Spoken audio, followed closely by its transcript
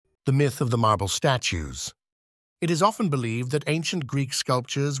The myth of the marble statues. It is often believed that ancient Greek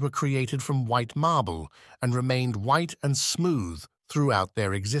sculptures were created from white marble and remained white and smooth throughout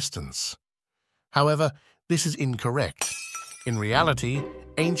their existence. However, this is incorrect. In reality,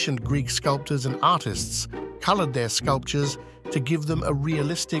 ancient Greek sculptors and artists colored their sculptures to give them a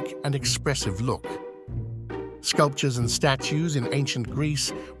realistic and expressive look. Sculptures and statues in ancient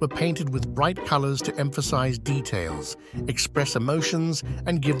Greece were painted with bright colors to emphasize details, express emotions,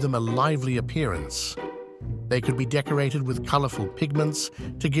 and give them a lively appearance. They could be decorated with colorful pigments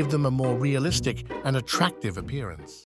to give them a more realistic and attractive appearance.